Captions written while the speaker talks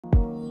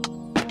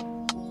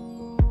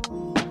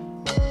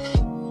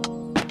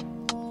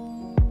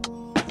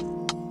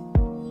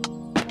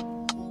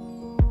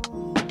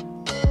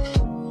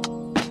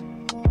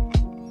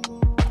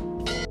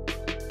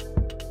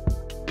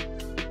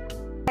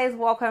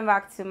welcome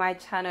back to my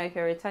channel. If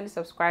you're a returning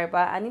subscriber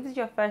and if this is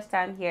your first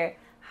time here,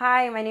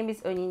 hi, my name is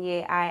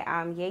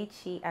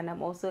IAMYEYCHI and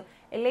I'm also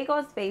a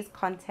Lagos-based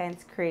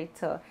content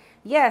creator.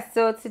 Yes,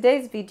 so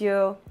today's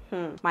video,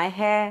 my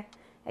hair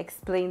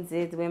explains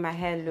it, the way my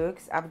hair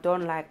looks. I've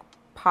done like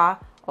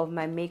part of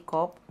my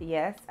makeup.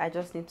 Yes, I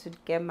just need to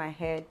get my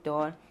hair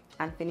done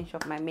and finish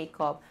up my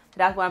makeup.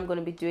 That's what I'm going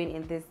to be doing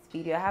in this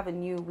video. I have a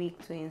new wig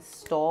to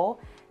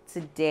install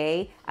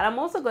today, and I'm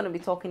also going to be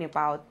talking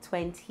about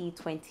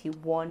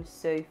 2021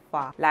 so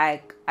far.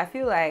 Like, I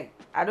feel like,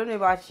 I don't know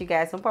about you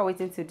guys, some people are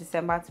waiting till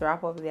December to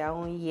wrap up their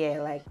own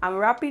year. Like, I'm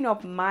wrapping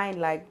up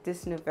mine like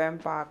this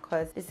November,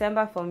 because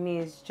December for me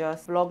is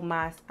just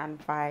vlogmas and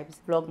vibes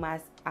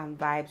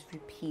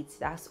repeat.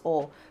 That's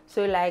all.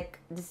 So like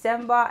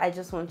December, I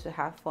just want to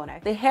have fun.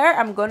 The hair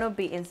I'm gonna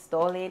be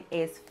installing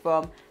is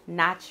from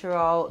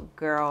Natural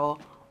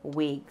Girl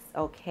Wigs.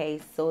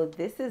 Okay, so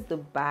this is the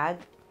bag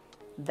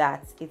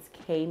that it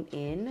came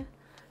in.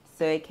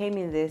 So it came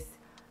in this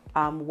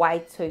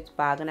white tote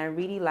bag, and I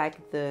really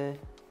like the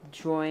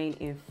drawing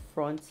in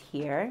front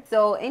here.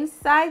 So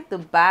inside the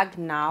bag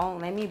now,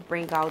 let me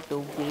bring out the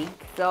wig.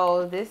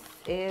 So this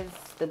is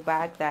the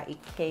bag that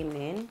it came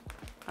in.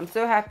 I'm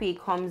so happy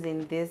it comes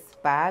in this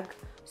bag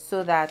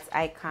so that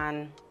I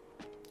can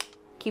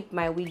keep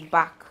my wig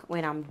back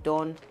when I'm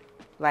done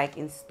like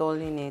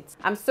installing it.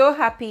 I'm so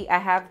happy I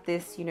have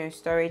this, you know,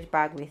 storage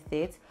bag with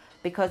it,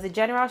 because the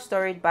general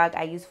storage bag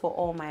I use for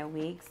all my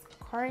wigs,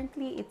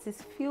 currently it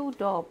is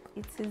filled up.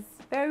 It is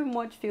very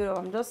much filled up.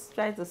 I'm just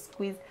trying to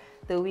squeeze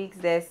the wigs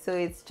there, so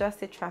it's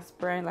just a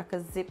transparent, like a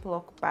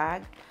Ziploc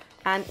bag.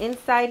 And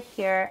inside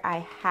here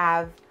I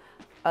have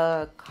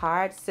a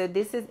card. So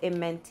this is a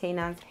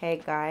maintenance hair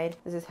guide.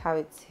 This is how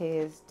it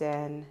is.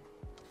 Then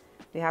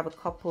we have a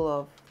couple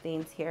of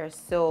things here.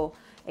 So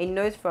a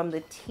note from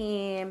the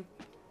team,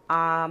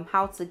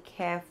 how to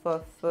care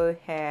for faux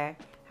hair,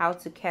 how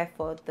to care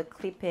for the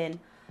clippings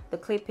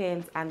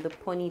and the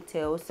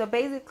ponytails. So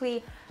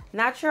basically,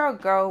 Natural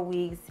Girl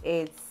Wigs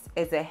is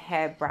a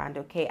hair brand,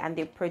 okay, and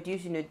they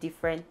produce, you know,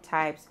 different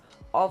types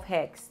of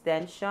hair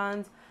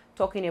extensions,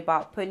 talking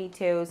about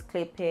ponytails,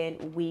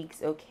 clipping,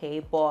 wigs, okay,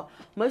 but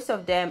most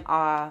of them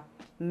are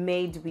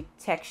made with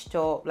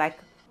texture. Like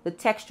the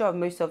texture of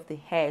most of the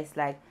hair is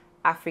like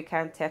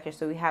African texture.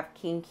 So we have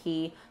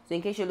kinky. So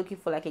in case you're looking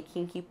for like a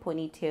kinky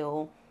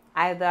ponytail,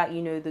 either,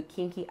 you know, the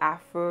kinky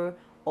afro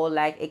or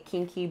like a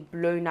kinky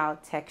blown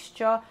out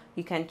texture,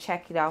 you can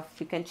check it out.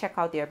 You can check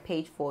out their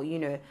page for, you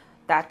know,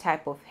 that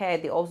type of hair.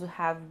 They also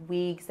have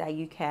wigs that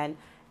you can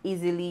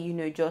easily, you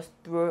know, just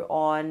throw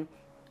on,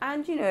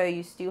 and you know,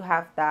 you still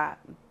have that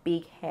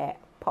big hair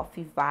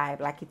puffy vibe,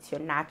 like it's your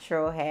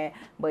natural hair,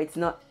 but it's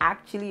not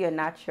actually your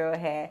natural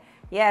hair.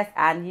 Yes,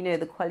 and you know,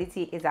 the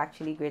quality is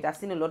actually great. I've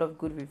seen a lot of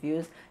good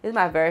reviews. This is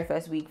my very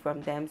first week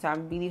from them, so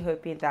I'm really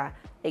hoping that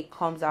it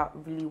comes out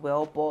really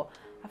well. But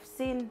I've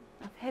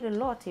heard a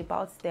lot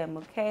about them,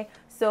 okay?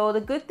 So the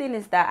good thing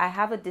is that I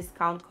have a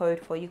discount code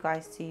for you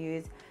guys to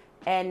use,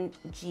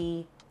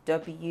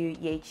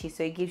 NGWYECHI,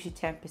 so it gives you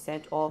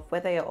 10% off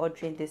whether you're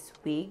ordering this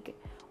wig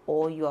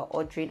or you are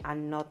ordering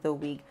another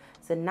wig.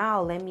 So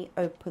now let me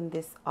open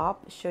this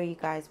up, show you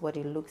guys what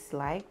it looks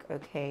like.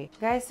 Okay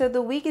guys, so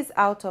the wig is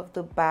out of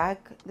the bag.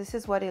 This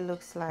is what it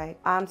looks like.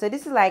 So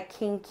this is like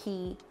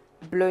kinky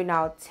blown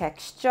out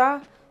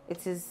texture. It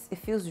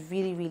feels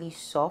really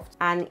soft,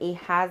 and it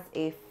has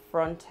a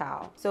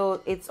frontal,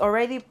 so it's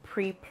already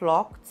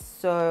pre-plucked,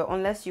 so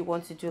unless you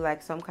want to do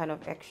like some kind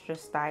of extra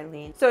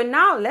styling. So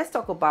now let's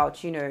talk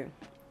about, you know,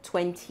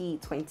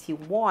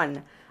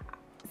 2021.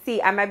 See,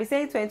 I might be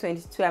saying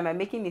 2022, I might be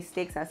making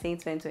mistakes and saying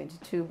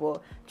 2022,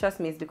 but trust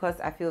me, it's because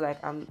I feel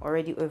like I'm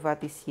already over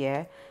this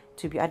year.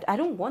 I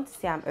don't want to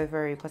say I'm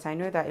over it, because I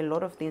know that a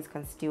lot of things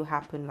can still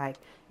happen, like,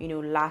 you know,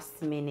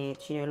 last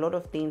minute, you know, a lot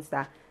of things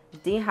that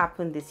didn't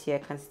happen this year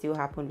can still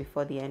happen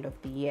before the end of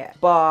the year.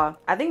 But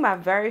I think my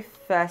very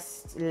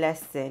first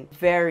lesson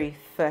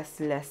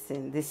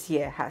this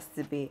year has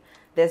to be,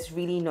 there's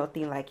really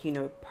nothing like, you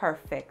know,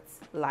 perfect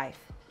life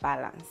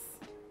balance.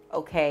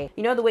 Okay,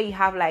 you know, the way you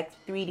have like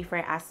 3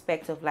 different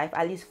aspects of life,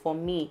 at least for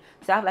me.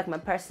 So I have like my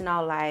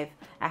personal life,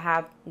 I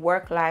have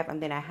work life, and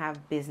then I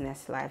have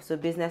business life. So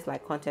business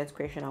like content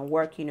creation, and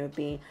work, you know,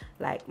 being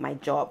like my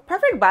job.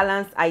 Perfect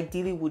balance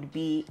ideally would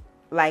be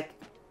like,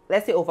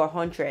 let's say over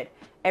 100.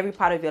 Every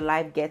part of your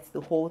life gets the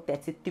whole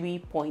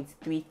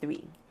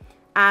 33.33.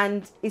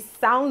 And it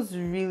sounds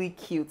really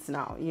cute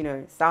now, you know,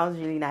 it sounds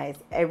really nice.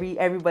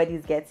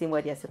 Everybody's getting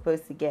what they're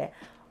supposed to get.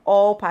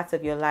 All parts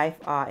of your life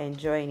are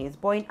enjoying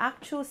it. But in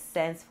actual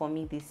sense, for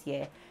me this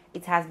year,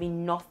 it has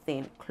been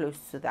nothing close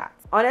to that.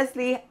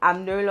 Honestly,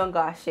 I'm no longer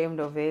ashamed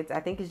of it.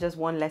 I think it's just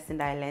one lesson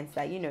that I learned,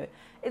 that, you know,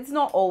 it's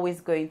not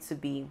always going to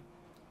be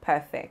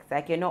perfect.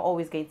 Like, you're not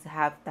always going to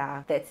have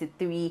that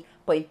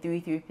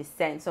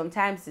 33.33%.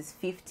 Sometimes it's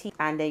 50,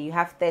 and then you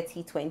have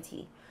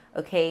 30-20,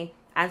 okay?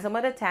 And some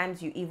other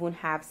times you even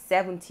have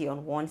 70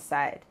 on one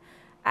side,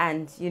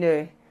 and you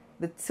know,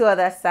 the 2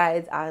 other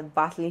sides are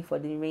battling for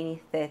the remaining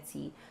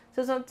 30.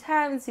 So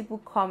sometimes people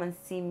come and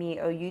see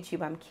me, oh,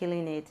 YouTube, I'm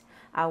killing it,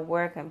 At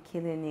work, I'm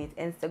killing it.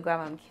 Instagram,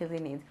 I'm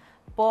killing it.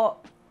 But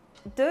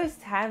those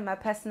times, my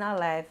personal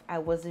life, I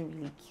wasn't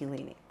really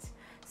killing it.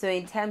 So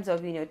in terms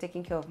of,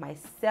 taking care of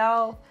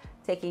myself,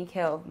 taking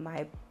care of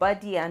my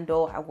body and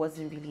all, I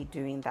wasn't really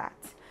doing that.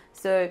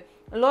 So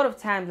a lot of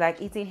times,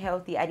 like eating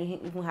healthy, I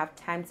didn't even have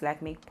time to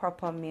like make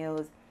proper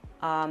meals.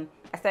 I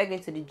started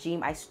going to the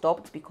gym. I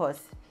stopped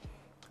because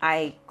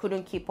I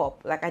couldn't keep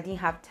up. Like I didn't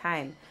have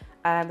time.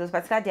 There was a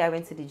particular day I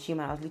went to the gym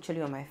and I was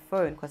literally on my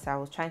phone because I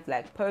was trying to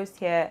like post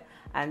here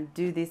and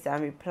do this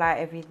and reply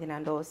everything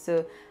and all.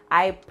 So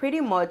I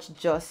pretty much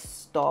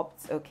just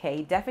stopped.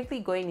 Okay, definitely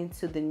going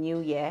into the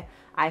new year,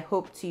 I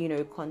hope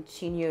to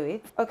continue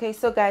it. Okay,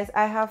 so guys,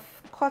 I have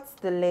cut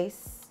the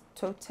lace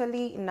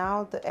totally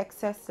now, the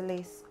excess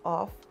lace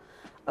off.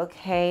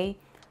 Okay,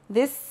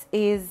 this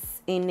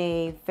is in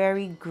a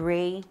very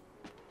gray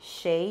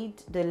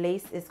shade. The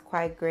lace is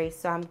quite gray,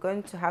 so I'm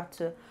going to have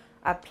to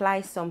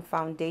apply some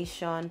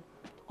foundation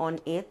on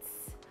it,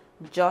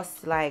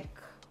 just like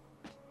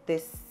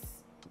this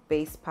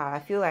base part. I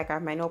feel like I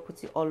might not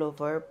put it all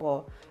over,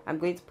 but I'm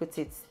going to put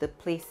it the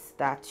place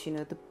that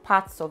the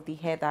parts of the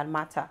hair that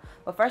matter.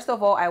 But first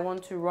of all, I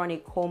want to run a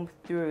comb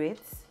through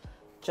it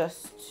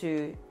just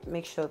to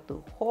make sure the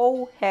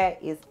whole hair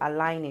is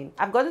aligning.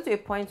 I've gotten to a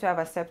point where I've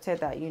accepted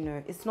that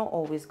it's not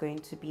always going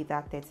to be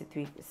that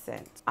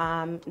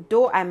 33%.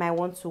 Though I might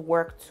want to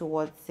work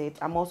towards it,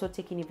 I'm also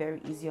taking it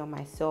very easy on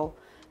myself.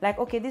 Like,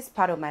 okay, this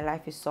part of my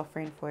life is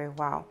suffering for a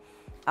while.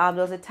 There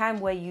was a time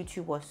where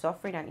YouTube was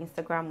suffering and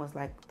Instagram was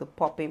like the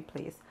popping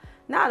place.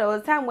 Now there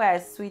was a time where I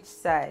switched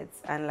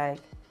sides and like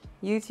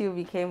YouTube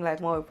became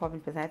like more of a popping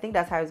place. And I think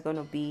that's how it's going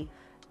to be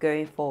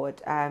going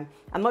forward. I'm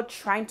not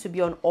trying to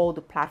be on all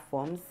the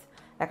platforms.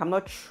 Like I'm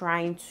not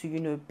trying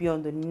to be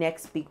on the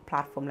next big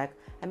platform. Like,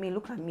 I mean,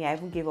 look at me, I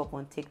even gave up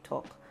on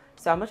TikTok.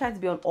 So I'm not trying to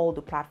be on all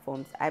the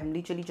platforms. I'm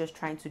literally just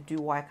trying to do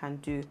what I can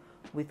do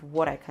with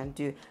what I can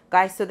do,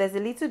 guys. So there's a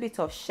little bit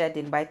of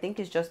shedding, but I think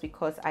it's just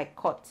because I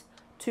cut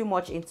too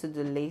much into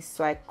the lace.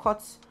 So I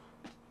cut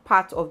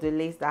part of the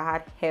lace that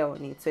had hair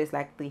on it, so it's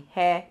like the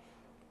hair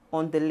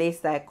on the lace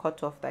that I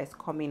cut off that is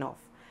coming off.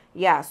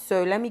 Yeah,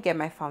 so let me get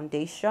my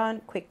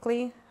foundation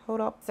quickly.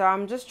 Hold up. So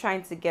I'm just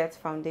trying to get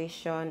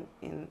foundation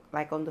in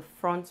like on the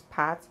front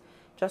part,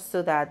 just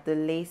so that the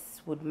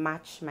lace would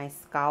match my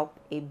scalp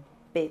a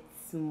bit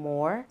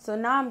more. So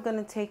now I'm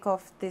gonna take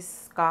off this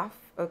scarf,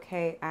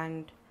 okay,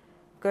 and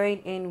going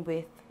in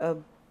with a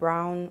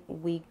brown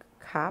wig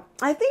cap.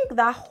 I think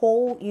that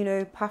whole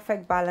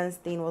perfect balance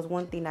thing was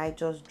one thing I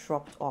just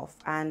dropped off,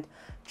 and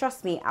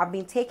trust me, I've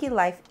been taking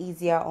life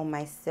easier on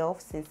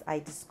myself since I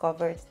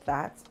discovered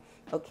that.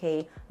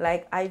 Okay,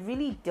 like I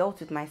really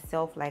dealt with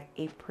myself like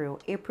April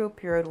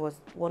period was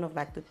one of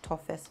like the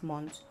toughest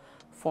months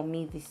for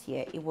me this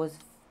year.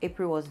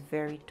 April was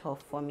very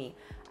tough for me.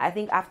 I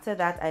think after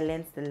that I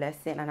learned the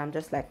lesson and I'm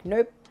just like,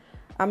 nope,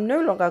 I'm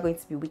no longer going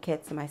to be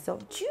wicked to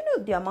myself. Do you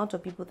know the amount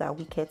of people that are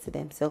wicked to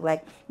themselves?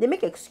 Like they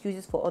make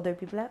excuses for other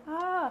people,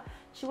 like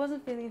she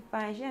wasn't feeling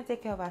fine, she didn't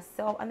take care of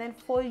herself. And then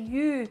for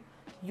you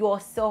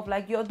yourself,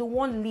 like you're the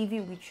one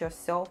living with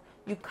yourself,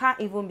 you can't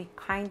even be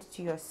kind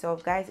to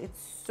yourself. Guys, it's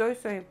so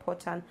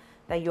important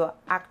that you're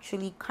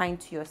actually kind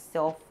to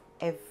yourself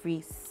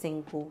every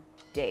single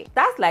day.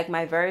 That's like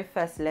my very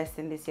first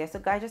lesson this year. So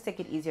guys, just take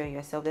it easy on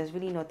yourself. There's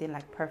really nothing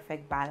like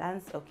perfect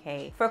balance.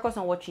 Okay, focus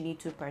on what you need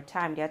to per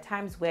time. There are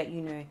times where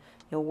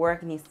your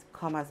work needs to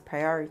come as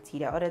priority.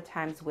 There are other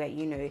times where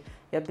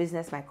your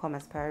business might come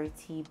as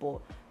priority, but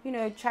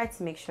try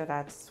to make sure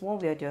that one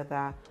way or the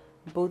other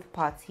both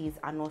parties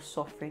are not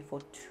suffering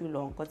for too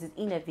long, because it's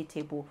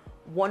inevitable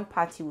one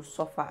party will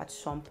suffer at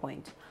some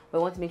point. But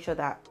we want to make sure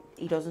that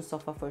it doesn't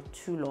suffer for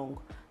too long,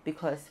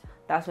 because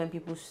that's when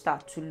people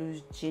start to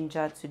lose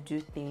ginger to do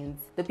things.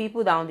 The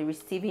people that are on the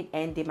receiving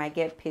end, they might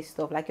get pissed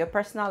off. Like your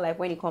personal life,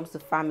 when it comes to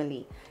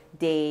family,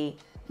 they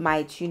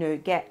might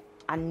get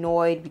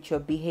annoyed with your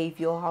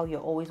behavior, how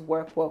you're always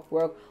work, or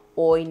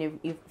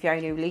if you're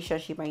in a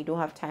relationship and you don't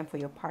have time for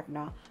your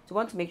partner. So you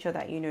want to make sure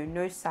that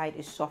no side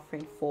is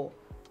suffering for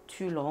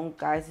too long,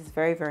 guys. It's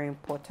very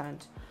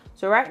important.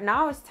 So right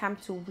now it's time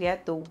to wear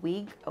the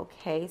wig.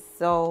 Okay,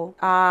 so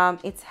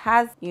it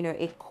has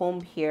a comb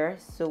here,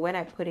 so when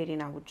I put it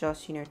in I will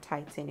just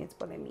tighten it,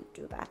 but let me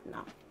do that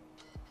now.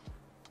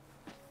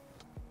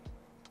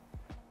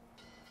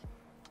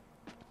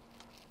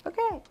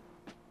 Okay,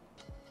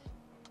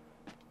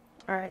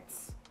 all right,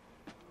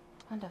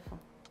 wonderful.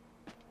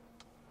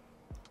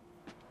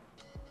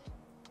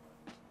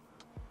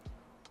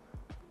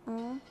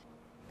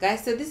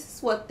 Guys, so this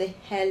is what the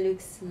hair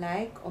looks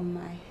like on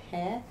my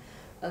hair.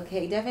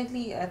 Okay,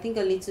 definitely I think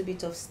a little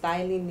bit of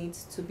styling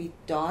needs to be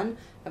done.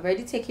 I've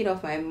already taken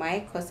off my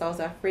mic because I was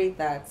afraid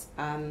that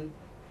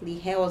the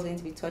hair was going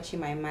to be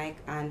touching my mic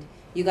and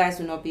you guys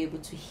will not be able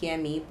to hear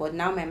me, but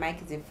now my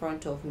mic is in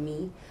front of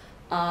me.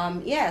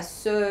 Yeah,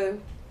 so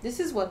this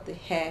is what the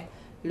hair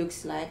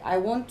looks like. I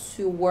want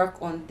to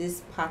work on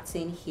this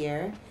pattern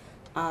here,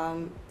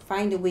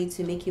 find a way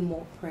to make it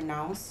more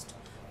pronounced,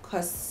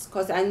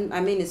 because I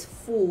mean it's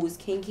full, it's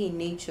kinky in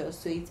nature,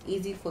 so it's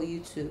easy for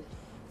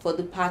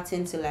the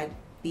pattern to like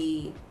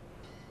be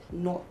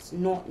not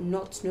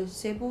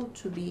noticeable,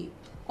 to be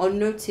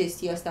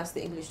unnoticed. Yes, that's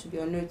the English, to be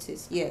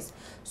unnoticed. Yes.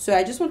 So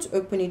I just want to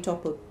open it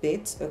up a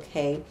bit,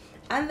 okay?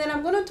 And then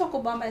I'm going to talk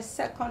about my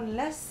second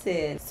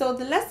lesson. So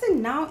the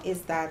lesson now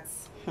is that,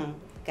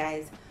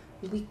 guys,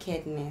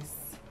 wickedness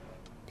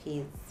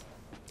pays.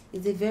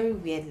 It's a very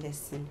weird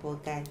lesson,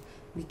 but guys,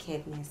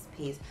 wickedness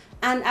pays.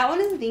 And I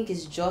honestly think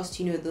it's just,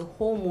 you know, the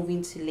whole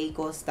moving to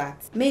Lagos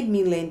that made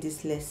me learn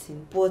this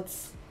lesson. But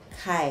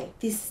Kai,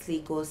 this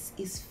Lagos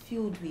is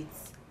filled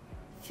with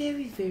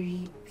very,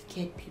 very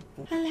wicked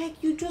people. And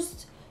like, you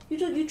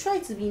try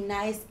to be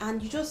nice,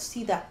 and you just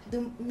see that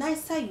the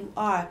nicer you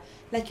are,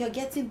 like, you're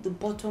getting the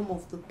bottom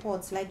of the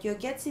pot, like you're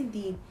getting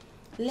the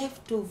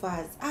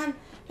leftovers. And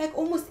like,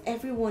 almost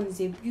everyone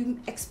you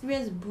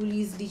experience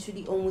bullies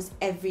literally almost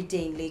every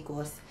day in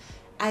Lagos.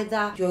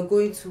 Either you're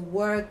going to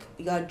work,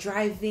 you're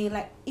driving,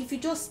 like if you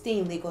just stay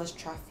in Lagos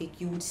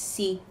traffic, you would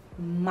see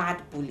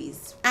mad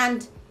bullies.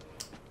 And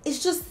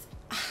it's just,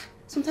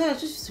 sometimes I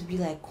just used to be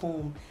like,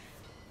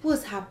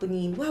 what's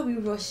happening? Why are we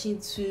rushing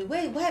to?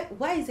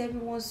 Why is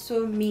everyone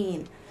so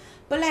mean?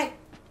 But like,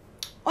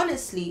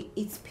 honestly,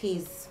 it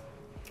pays.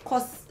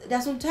 Because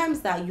there's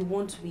sometimes that you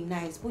want to be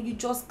nice, but you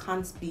just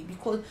can't be,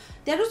 because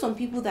there are just some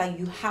people that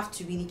you have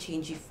to really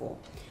change it for.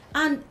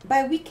 And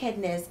by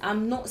wickedness,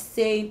 I'm not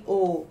saying,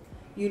 oh,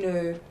 you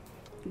know,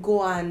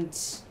 go and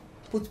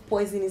put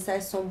poison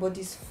inside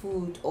somebody's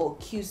food or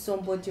kill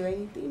somebody or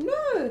anything.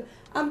 No,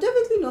 I'm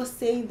definitely not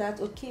saying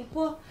that, okay?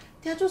 But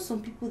there are just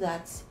some people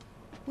that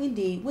when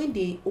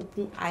they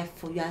open eye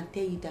for you and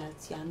tell you that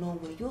you are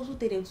not well, you also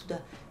tell them to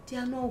that they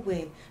are not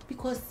well.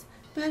 Because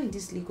when in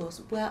this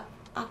Lagos, we are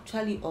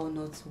actually all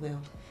not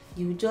well.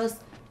 You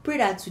just pray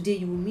that today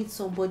you will meet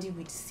somebody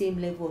with the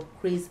same level of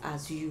praise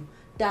as you.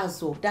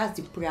 That's all. That's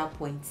the prayer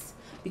points.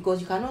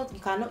 Because you cannot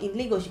in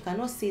Lagos, you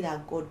cannot say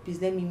that, God,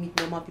 please let me meet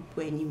normal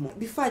people anymore.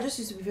 Before, I just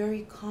used to be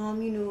very calm,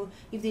 you know,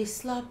 if they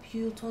slap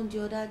you, turn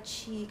the other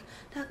cheek,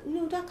 that, you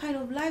know, that kind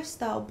of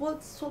lifestyle.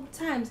 But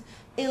sometimes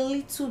a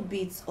little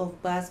bit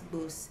of bass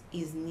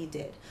is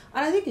needed.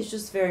 And I think it's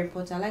just very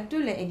important. Like,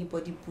 don't let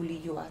anybody bully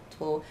you at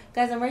all.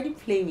 Guys, I'm already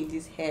playing with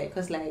this hair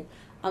because, like,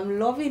 I'm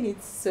loving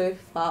it so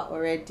far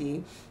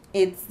already.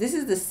 This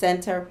is the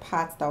center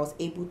part that I was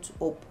able to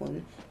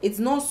open. It's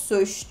not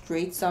so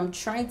straight, so I'm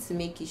trying to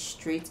make it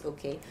straight.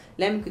 Okay,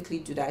 let me quickly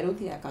do that. I don't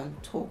think I can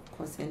talk,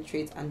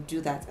 concentrate, and do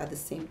that at the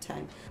same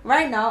time.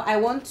 Right now, I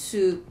want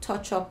to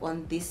touch up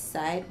on this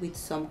side with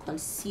some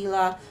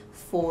concealer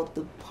for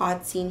the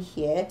parting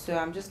here. So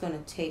I'm just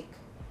gonna take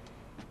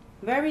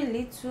very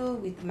little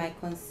with my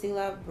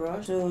concealer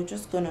brush. So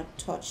just gonna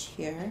touch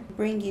here,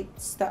 bring it,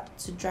 start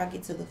to drag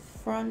it to the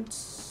front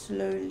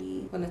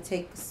slowly. I'm gonna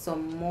take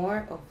some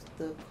more of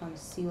the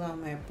concealer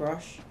on my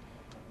brush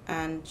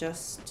and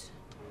just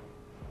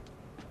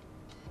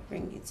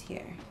bring it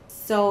here.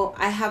 So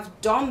I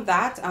have done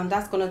that, and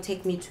that's gonna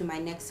take me to my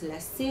next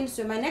lesson.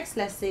 So my next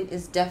lesson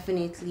is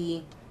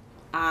definitely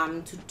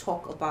to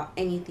talk about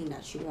anything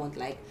that you want.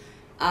 Like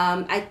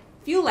I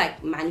feel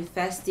like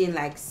manifesting,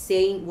 like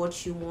saying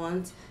what you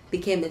want,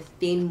 became a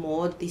thing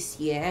more this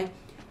year.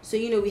 So,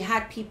 you know, we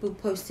had people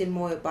posting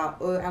more about,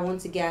 oh, I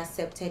want to get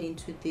accepted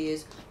into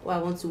this, or I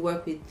want to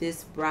work with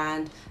this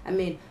brand. I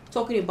mean,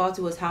 talking about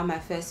it was how my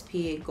first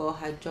PA got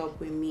her job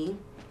with me.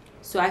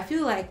 So I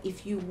feel like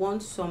if you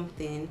want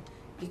something,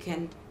 you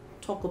can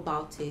talk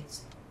about it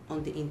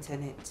on the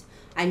internet.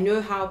 I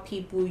know how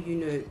people, you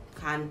know,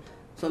 can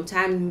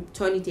sometimes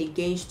turn it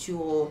against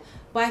you,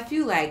 but I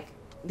feel like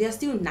there are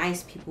still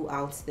nice people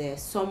out there.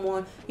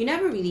 Someone you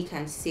never really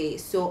can say.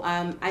 So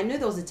I know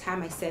there was a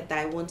time I said that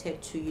I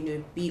wanted to, you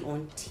know, be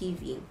on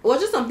TV. It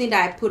was just something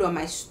that I put on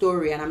my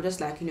story, and I'm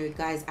just like, you know,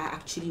 guys, I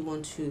actually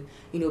want to,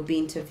 you know, be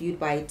interviewed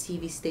by a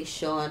TV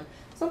station,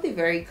 something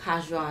very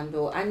casual. And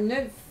all. I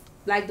know,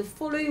 like, the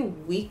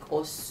following week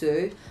or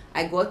so,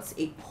 I got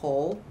a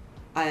call.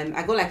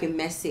 I got like a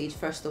message,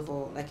 first of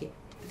all, like I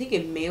think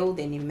a mail,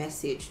 then a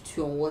message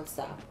too on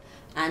WhatsApp.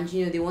 And,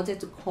 you know, they wanted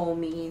to call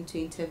me in to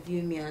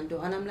interview me, and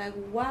I'm like,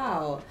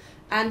 wow.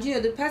 And, you know,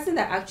 the person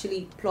that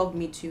actually plugged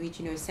me to it,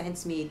 you know,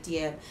 sent me a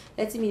DM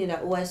letting me know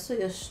that, oh, I saw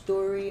your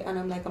story, and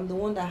I'm like, I'm the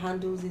one that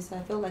handles this.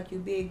 I felt like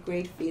you'd be a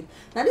great fit.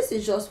 Now, this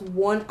is just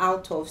one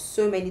out of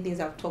so many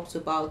things I've talked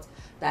about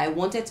that I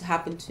wanted to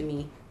happen to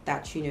me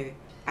that, you know,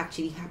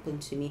 actually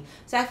happened to me.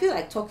 So I feel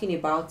like talking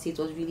about it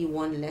was really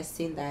one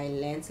lesson that I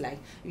learned. Like,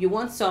 if you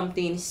want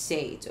something,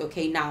 say it.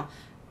 Okay, now,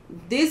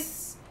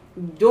 this,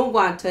 don't go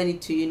and turn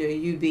it to, you know,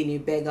 you being a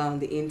beggar on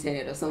the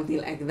internet or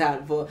something like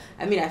that. But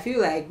I mean, I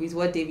feel like with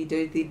what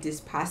Davido did this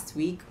past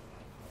week,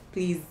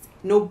 please,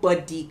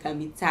 nobody can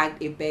be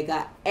tagged a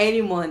beggar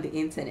anymore on the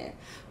internet.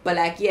 But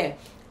like, yeah,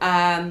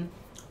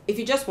 if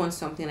you just want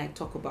something, like,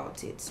 talk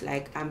about it.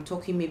 Like, I'm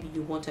talking, maybe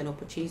you want an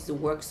opportunity to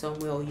work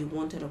somewhere, or you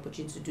want an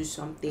opportunity to do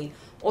something,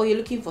 or you're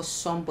looking for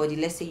somebody,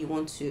 let's say you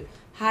want to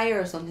hire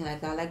or something like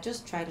that. Like,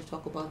 just try to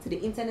talk about it. The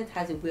internet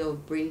has a way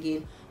of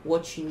bringing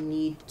what you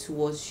need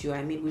towards you.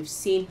 I mean, we've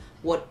seen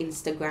what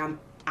Instagram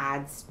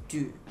ads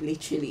do,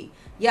 literally.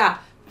 Yeah,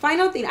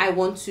 final thing I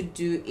want to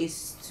do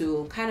is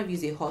to kind of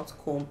use a hot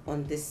comb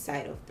on this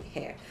side of the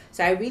hair.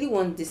 So I really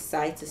want this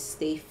side to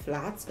stay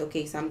flat.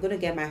 Okay, so I'm gonna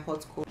get my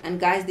hot comb, and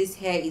guys, this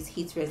hair is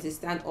heat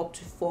resistant up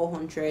to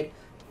 400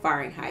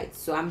 Fahrenheit.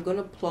 So I'm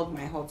gonna plug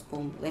my hot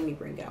comb. Let me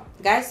bring it out,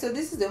 guys. So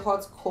this is the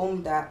hot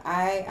comb that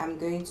I am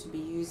going to be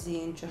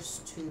using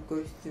just to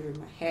go through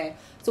my hair.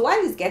 So while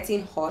it's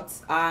getting hot,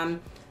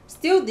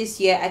 still this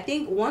year, I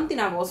think one thing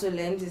I've also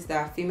learned is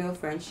that female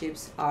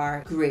friendships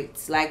are great.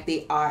 Like,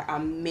 they are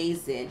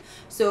amazing.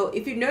 So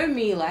if you know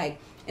me, like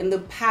in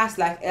the past,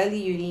 like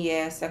early uni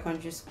year,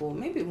 secondary school,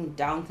 maybe even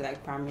down to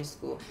like primary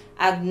school,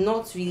 I've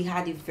not really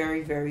had it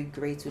very, very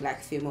great with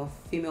like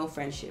female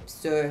friendships.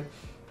 So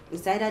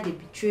it's either they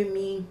betray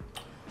me,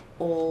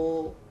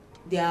 or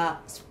they are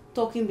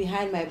talking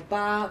behind my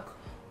back,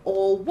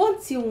 or one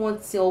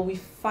till we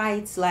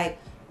fight like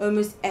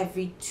almost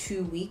every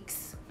 2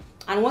 weeks.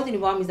 And one thing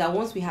about me is that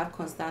once we have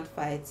constant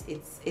fights,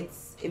 it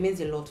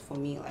means a lot for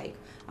me. Like,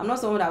 I'm not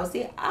someone that will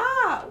say,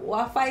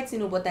 we're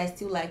fighting, but I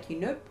still like you.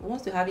 Nope.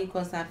 Once we're having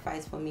constant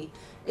fights, for me,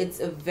 it's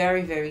a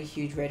very, very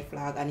huge red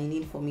flag and a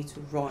need for me to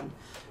run.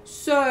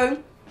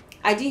 So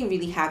I didn't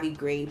really have it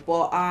great,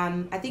 but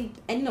I think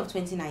ending of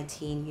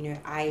 2019, you know,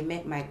 I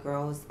met my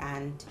girls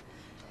and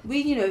we,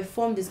 you know,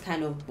 formed this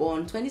kind of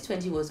bond.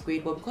 2020 was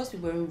great, but because we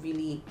weren't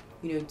really,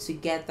 you know,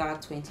 together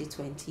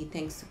 2020,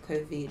 thanks to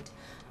COVID.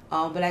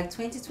 But like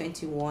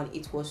 2021,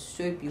 it was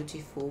so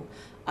beautiful.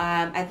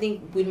 I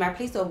think with my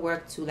place of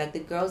work too, like the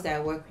girls that I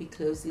work with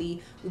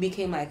closely, we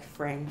became like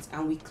friends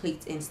and we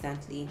clicked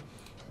instantly.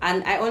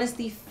 And I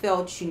honestly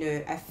felt, you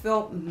know, I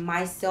felt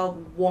myself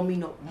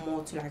warming up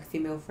more to like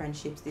female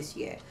friendships this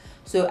year.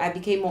 So I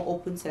became more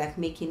open to like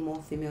making more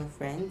female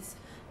friends.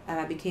 And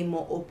I became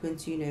more open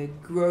to, you know,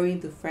 growing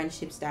the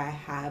friendships that I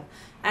have.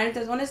 And it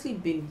has honestly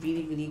been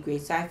really, really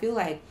great. So I feel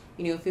like,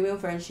 you know, female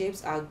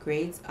friendships are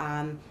great.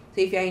 So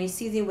if you're in a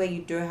season where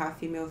you don't have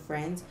female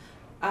friends,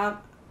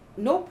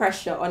 no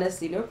pressure,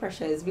 honestly, no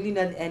pressure. It's really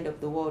not the end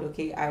of the world,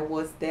 okay? I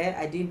was there,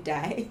 I didn't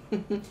die,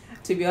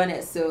 to be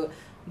honest. So,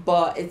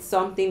 but it's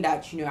something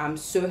that, you know, I'm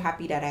so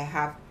happy that I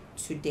have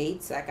to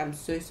date. Like, I'm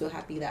so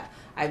happy that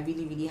I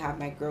really, really have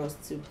my girls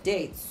to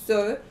date.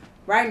 So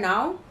right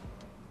now,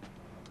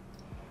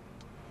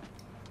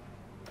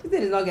 it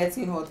is not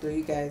getting hot though,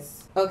 you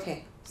guys.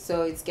 Okay,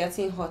 so it's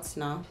getting hot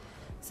now.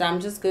 So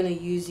I'm just gonna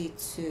use it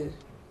to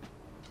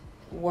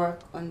work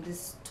on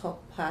this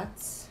top part.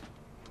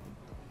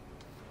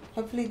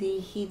 Hopefully the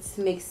heat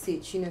makes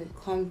it, you know,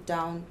 come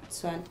down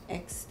to an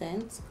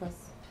extent, because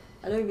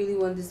I don't really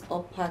want this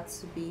up part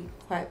to be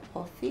quite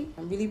puffy.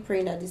 I'm really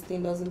praying that this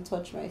thing doesn't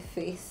touch my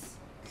face,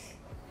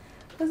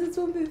 because it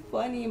will be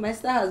funny. My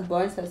sister has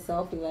burnt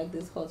herself with like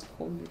this hot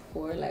comb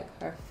before, like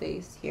her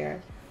face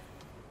here.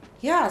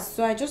 Yeah,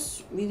 so I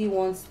just really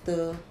want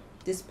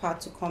this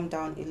part to come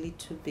down a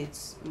little bit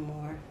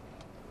more.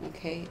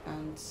 Okay,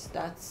 and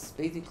that's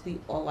basically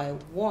all I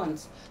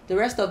want. The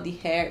rest of the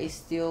hair is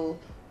still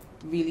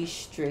really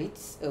straight,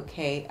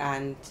 okay,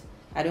 and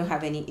I don't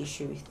have any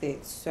issue with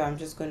it. So I'm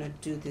just gonna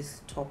do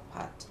this top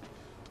part.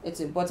 It's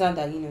important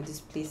that, you know,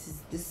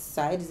 this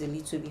side is a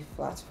little bit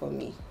flat for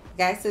me,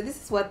 guys. So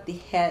this is what the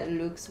hair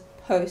looks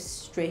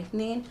post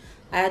straightening.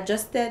 I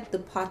adjusted the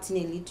parting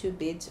a little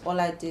bit. All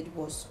I did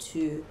was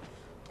to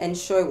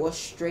ensure it was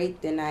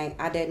straight, then I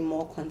added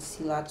more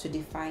concealer to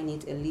define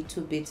it a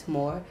little bit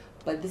more.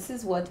 But this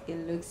is what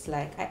it looks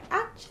like. I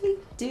actually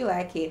do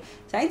like it.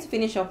 So I need to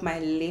finish off my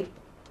lip,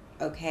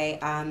 okay.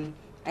 I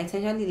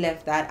intentionally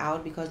left that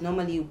out because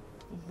normally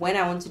when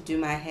I want to do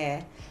my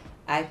hair,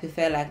 I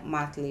prefer like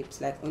matte lips,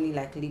 like only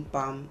like lip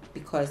balm,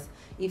 because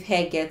if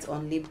hair gets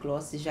on lip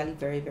gloss, it's usually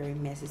very, very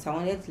messy. So I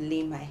wanted to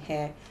lay my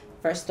hair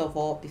first of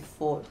all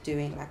before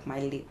doing like my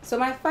lip. So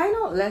my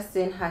final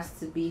lesson has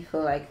to be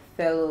for like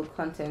fellow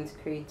content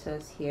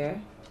creators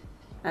here,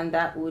 and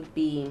that would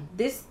be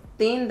this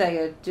thing that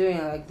you're doing,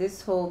 like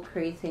this whole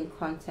creating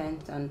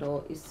content and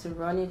all, is to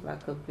run it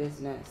like a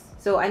business.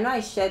 So I know I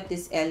shared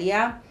this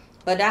earlier,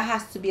 but that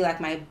has to be like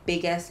my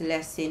biggest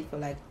lesson for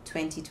like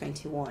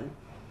 2021.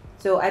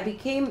 So I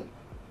became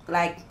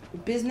like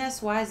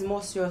business wise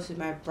more serious with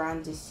my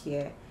brand this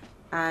year,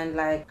 and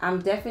like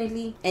I'm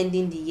definitely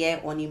ending the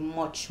year on a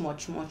much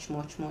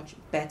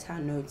better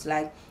note.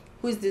 Like,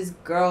 who's this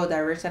girl that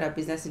registered a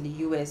business in the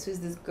US? Who's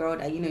this girl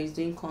that, you know, is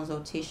doing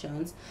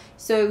consultations?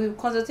 So with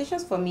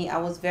consultations, for me, I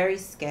was very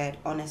scared,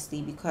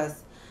 honestly,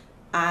 because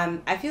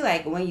I feel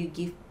like when you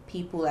give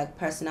people like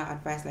personal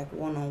advice, like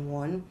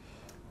one-on-one,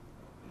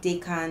 they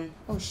can,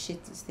 oh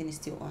shit, this thing is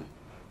still on.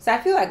 So I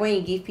feel like when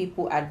you give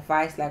people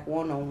advice like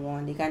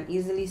one-on-one, they can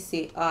easily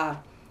say,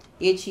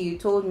 Yechi, you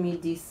told me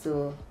this,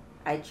 so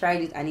I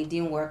tried it and it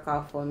didn't work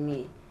out for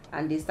me.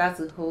 And they start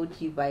to hold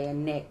you by your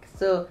neck.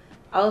 So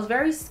I was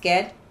very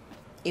scared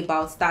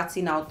about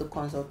starting out the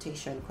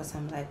consultation, because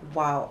I'm like,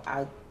 wow,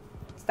 I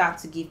start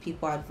to give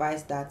people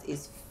advice that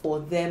is for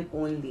them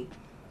only.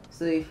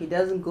 So if it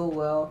doesn't go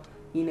well,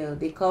 you know,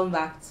 they come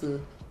back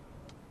to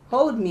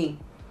hold me,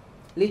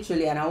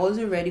 literally, and I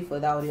wasn't ready for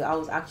that. I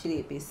was actually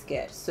a bit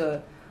scared.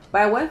 So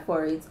but I went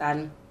for it,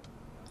 and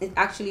it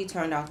actually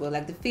turned out well.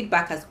 Like the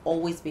feedback has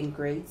always been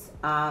great.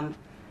 I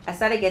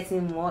started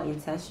getting more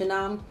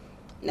intentional.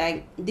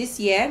 Like this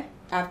year,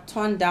 I've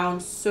turned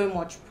down so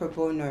much pro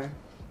bono,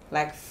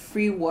 like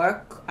free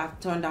work. I've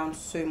turned down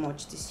so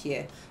much this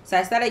year. So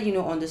I started, you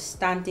know,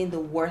 understanding the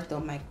worth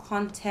of my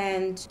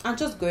content and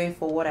just going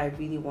for what I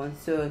really want.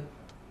 So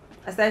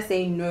I started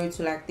saying no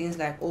to like things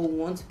like, oh, we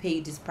want to pay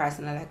you this price,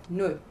 and I'm like,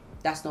 no,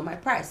 that's not my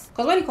price.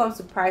 Because when it comes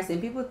to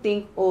pricing, people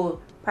think, oh,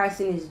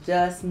 pricing is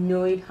just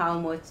knowing how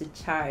much to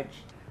charge,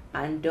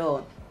 and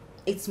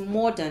it's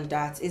more than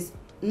that. It's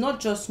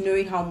not just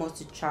knowing how much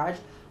to charge,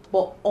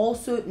 but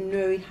also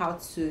knowing how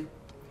to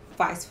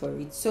fight for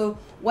it. So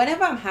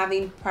whenever I'm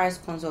having price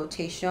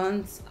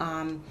consultations,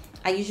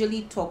 I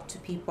usually talk to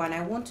people, and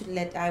I want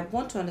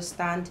to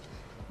understand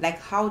like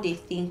how they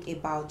think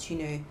about, you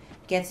know,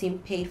 getting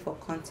paid for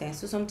content.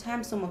 So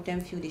sometimes some of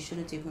them feel they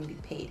shouldn't even be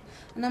paid,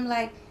 and I'm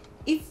like,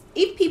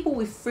 if people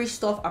with free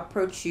stuff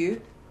approach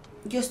you,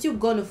 you're still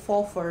gonna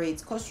fall for it,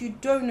 because you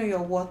don't know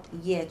your worth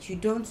yet. You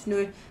don't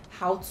know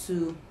how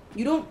to,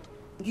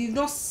 you've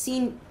not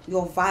seen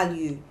your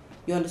value,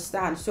 you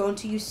understand? So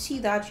until you see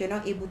that, you're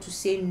not able to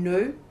say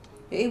no.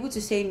 You're able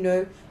to say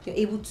no, you're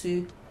able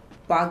to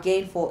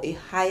bargain for a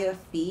higher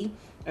fee.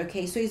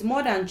 Okay, so it's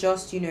more than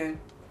just, you know,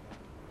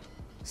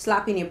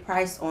 slapping a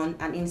price on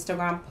an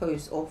Instagram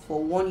post or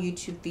for one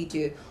YouTube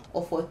video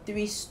or for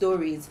 3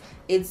 stories.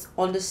 It's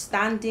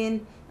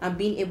understanding and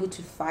being able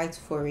to fight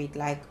for it.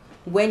 Like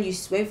when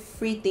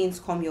free things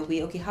come your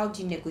way, okay, how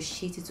do you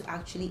negotiate it to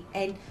actually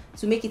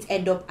make it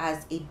end up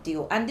as a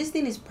deal? And this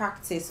thing is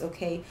practice,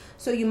 okay?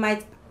 So you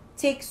might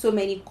take so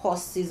many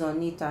courses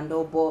on it and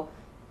all, but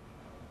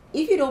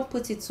if you don't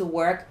put it to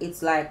work,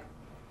 it's like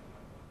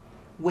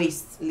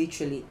waste.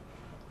 Literally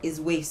is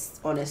waste,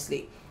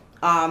 honestly.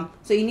 So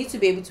you need to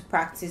be able to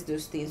practice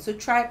those things. So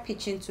try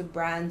pitching to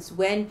brands.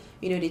 When,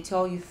 you know, they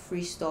tell you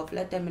free stuff,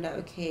 let them know that,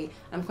 okay,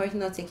 I'm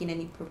currently not taking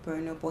any pro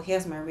bono, but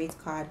here's my rate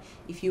card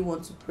if you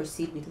want to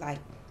proceed with like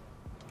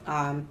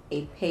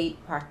a paid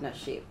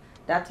partnership,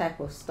 that type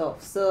of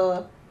stuff.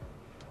 So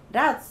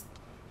that's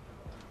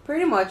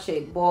pretty much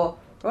it. But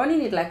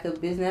running it like a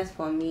business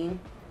for me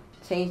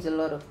changed a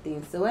lot of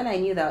things. So when I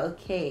knew that,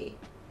 okay,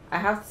 I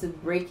have to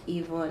break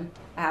even,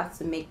 I have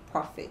to make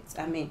profits.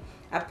 I mean,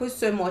 I put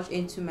so much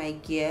into my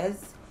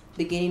gears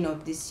beginning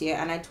of this year,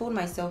 and I told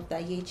myself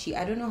that, Yechi,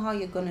 I don't know how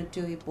you're gonna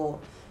do it, but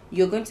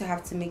you're going to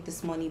have to make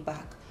this money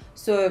back.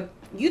 So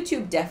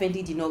YouTube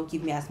definitely did not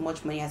give me as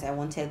much money as I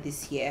wanted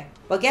this year,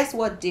 but guess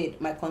what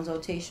did? My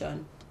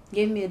consultation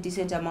gave me a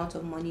decent amount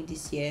of money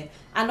this year,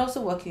 and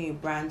also working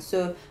with brands.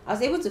 So I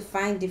was able to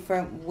find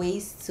different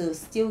ways to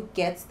still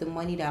get the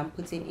money that I'm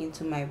putting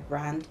into my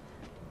brand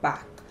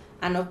back,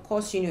 and of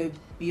course, you know,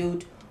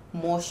 build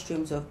more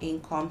streams of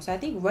income. So I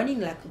think running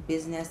like a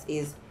business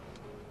is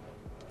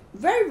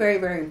very, very,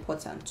 very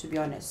important, to be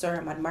honest. Sorry,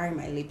 I'm admiring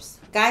my lips,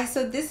 guys.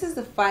 So this is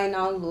the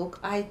final look.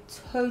 I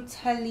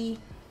totally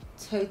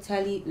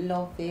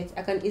love it.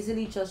 I can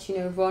easily just, you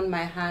know, run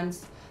my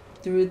hands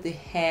through the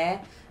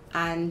hair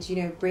and, you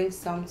know, bring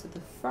some to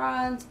the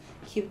front,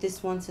 keep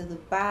this one to the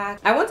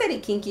back. I wanted a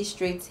kinky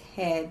straight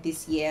hair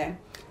this year,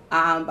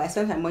 but I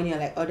spent my money on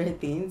like other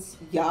things,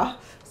 yeah.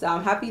 So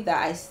I'm happy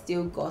that I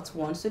still got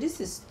one. So this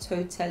is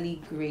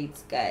totally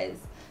great, guys.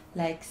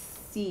 Like,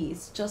 see,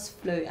 it's just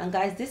flowing. And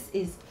guys, this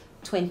is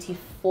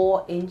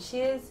 24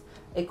 inches.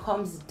 It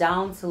comes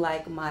down to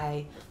like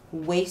my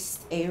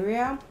waist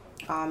area.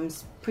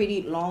 It's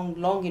pretty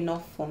long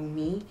enough for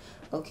me.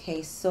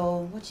 Okay,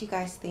 so what you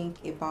guys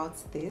think about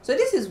this? So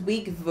this is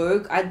WIG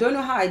Vogue. I don't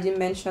know how I didn't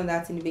mention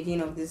that in the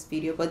beginning of this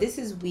video, but this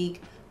is WIG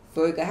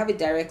Vogue. I have a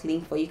direct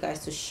link for you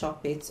guys to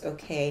shop it.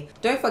 Okay,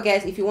 don't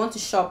forget, if you want to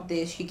shop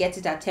this, you get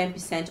it at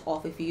 10%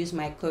 off if you use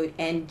my code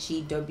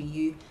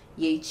NGWYECHI.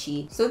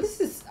 So this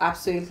is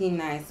absolutely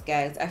nice,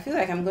 guys. I feel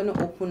like I'm going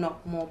to open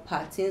up more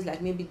patterns,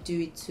 like maybe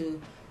do it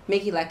to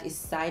make it like a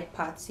side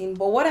pattern.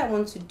 But what I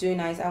want to do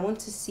now is I want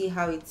to see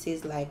how it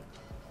is like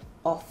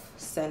off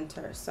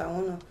center. So I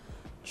want to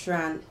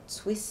try and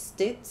twist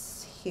it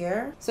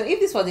here. So if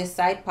this was a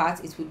side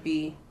part, it would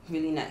be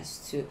really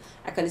nice too.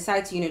 I can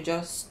decide to, you know,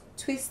 just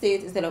twist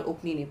it instead of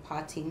opening a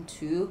pattern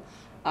too.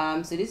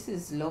 So this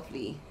is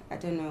lovely. I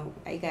don't know,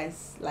 are you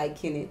guys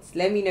liking it?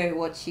 Let me know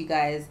what you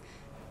guys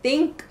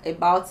think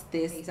about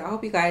this. So I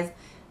hope you guys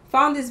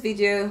found this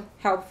video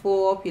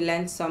helpful. Hope you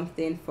learned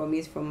something from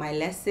it, from my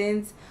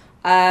lessons.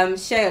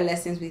 Share your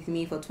lessons with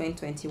me for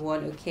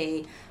 2021.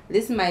 Okay,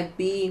 this might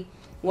be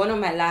one of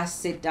my last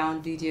sit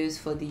down videos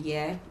for the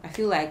year. I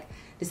feel like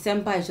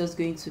December is just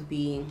going to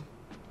be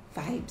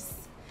vibes.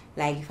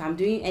 Like if I'm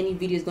doing any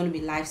video, it's going to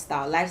be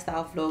lifestyle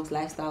vlogs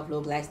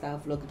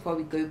before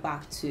we go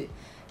back to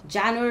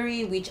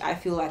January, which I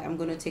feel like I'm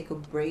going to take a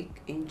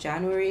break in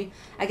January.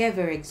 I get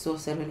very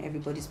exhausted when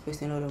everybody's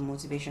posting a lot of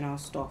motivational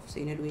stuff. So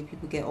you know, the way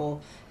people get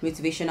all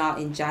motivational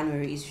in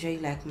January is usually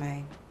like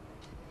my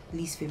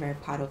least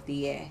favorite part of the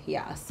year.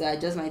 Yeah, so I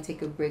just might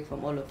take a break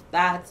from all of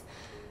that,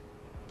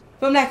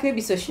 from like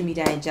maybe social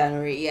media in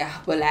January. Yeah,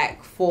 but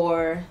like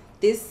for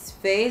this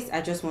phase,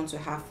 I just want to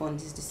have fun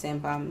this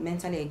December. I'm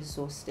mentally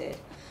exhausted.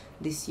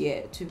 this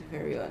year, to be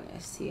very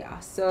honest. Yeah,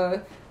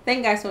 so thank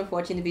you guys so much for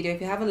watching the video.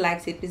 If you haven't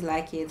liked it, please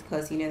like it,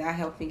 because you know that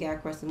helps me get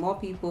across to more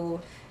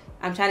people.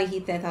 I'm trying to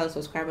hit 10,000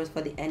 subscribers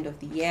for the end of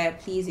the year.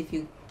 Please, if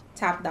you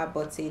tap that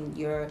button,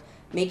 you're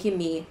making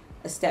me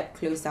a step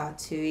closer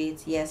to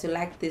it. Yeah, so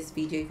like this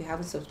video. If you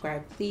haven't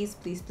subscribed, please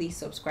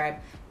subscribe.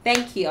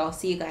 Thank you. I'll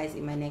see you guys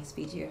in my next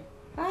video.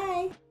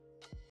 Bye.